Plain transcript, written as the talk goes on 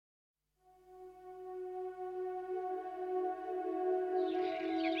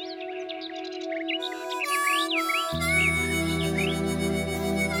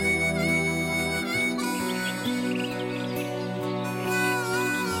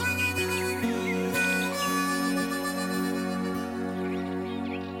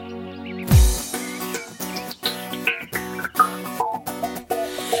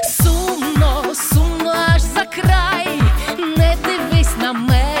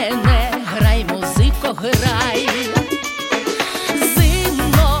грай.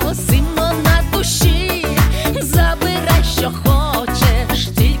 Зимно, зимно на душі, забирай, що хочеш,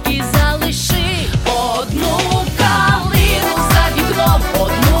 тільки залиши одну калину за вікном,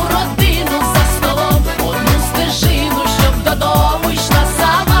 одну родину за столом, одну стежину, щоб додому йшла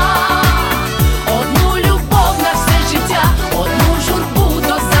сама, одну любов на все життя, одну журбу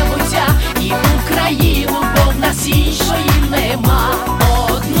до забуття і Україну, бо в нас іншої нема.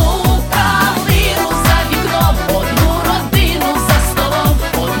 Одну калину за вікном, одну родину за столом,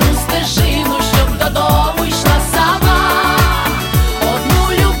 одну стежину, щоб додому йшла сама,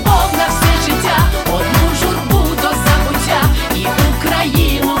 одну любов на все життя, одну журбу до забуття і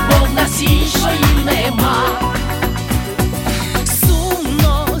Україну, бо в нас іншої нема.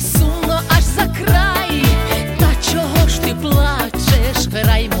 Сумно, сумно аж за край, та чого ж ти плачеш?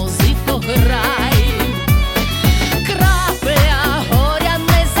 Грай, музико, грай. Крапля горя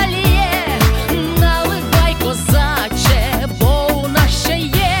не заліє, наливай, козаче, бо у нас ще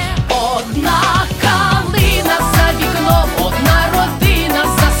є одна калина за вікном, одна родина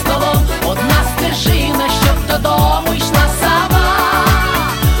за столом, одна стежина, щоб додому йшла сама,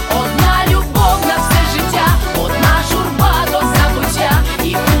 одна любов на все життя, одна журба до забуття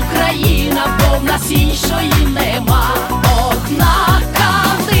і Україна, бо в нас іншої нема. Одна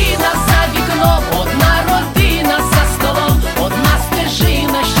калина за вікном, одна родина за столом, одна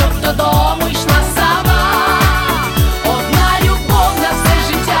стежина, щоб додому йшла сама, одна любов на все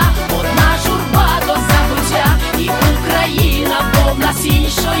життя, одна журба до забуття і Україна, бо в нас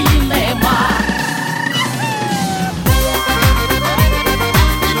іншої нема.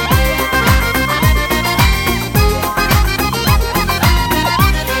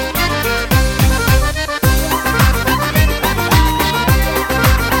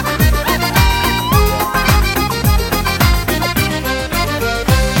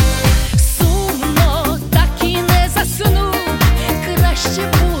 Сумно, так і не засну,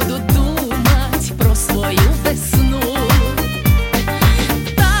 краще буду думать про свою весну.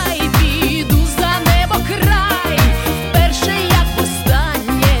 Та й піду за небо край, вперше як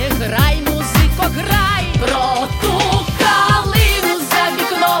востаннє, грай, музико, грай. Про ту калину за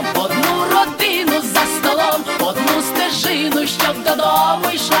вікном, одну родину за столом, одну стежину, щоб додому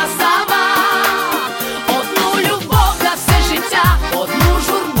йшла сама, одну любов на все життя, одну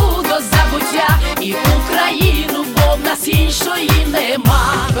журбу до забуття і Україну, бо в нас іншої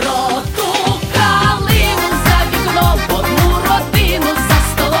нема. Про